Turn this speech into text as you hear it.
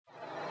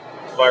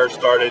Fire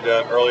started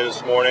early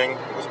this morning.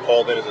 It was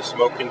called in as a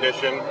smoke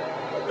condition.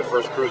 The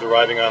first crews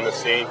arriving on the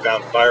scene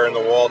found fire in the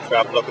wall,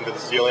 trapped up into the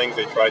ceilings.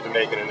 They tried to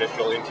make an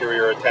initial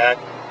interior attack.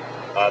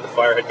 The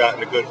fire had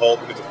gotten a good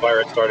hold because the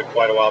fire had started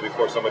quite a while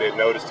before somebody had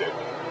noticed it.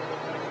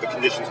 The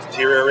conditions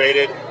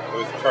deteriorated. It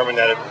was determined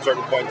that at a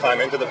certain point in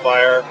time into the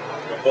fire,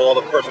 to pull all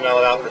the personnel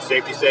out for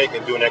safety's sake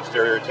and do an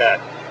exterior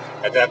attack.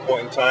 At that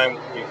point in time,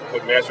 we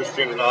put master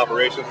streams into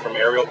operations from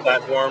aerial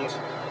platforms.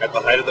 At the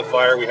height of the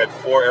fire, we had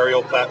 4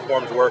 aerial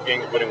platforms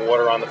working, putting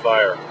water on the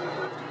fire.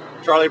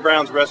 Charlie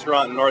Brown's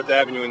restaurant on North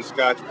Avenue in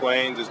Scotch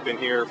Plains has been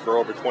here for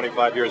over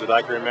 25 years that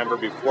I can remember.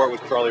 Before it was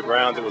Charlie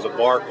Brown's, it was a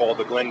bar called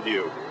the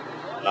Glenview.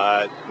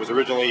 It was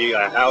originally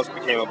a house,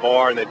 became a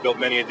bar, and they built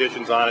many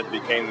additions on it. It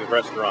became the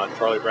restaurant.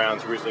 Charlie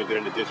Brown's recently did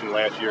an addition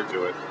last year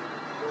to it.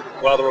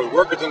 While there were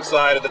workers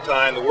inside at the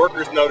time, the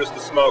workers noticed the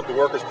smoke. The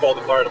workers called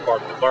the fire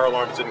department. The fire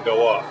alarms didn't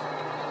go off.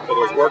 So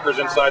there was workers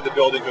inside the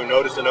building who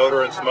noticed an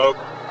odor and smoke.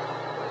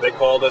 They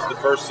called us. The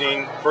first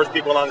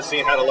people on the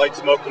scene had a light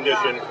smoke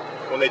condition.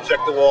 When they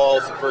checked the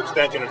walls for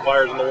extension and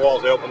fires in the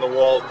walls, they opened the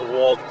walls. The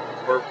walls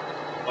were,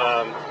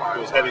 there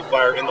was heavy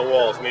fire in the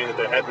walls, meaning that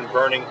they had been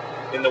burning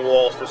in the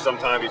walls for some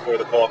time before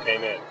the call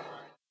came in.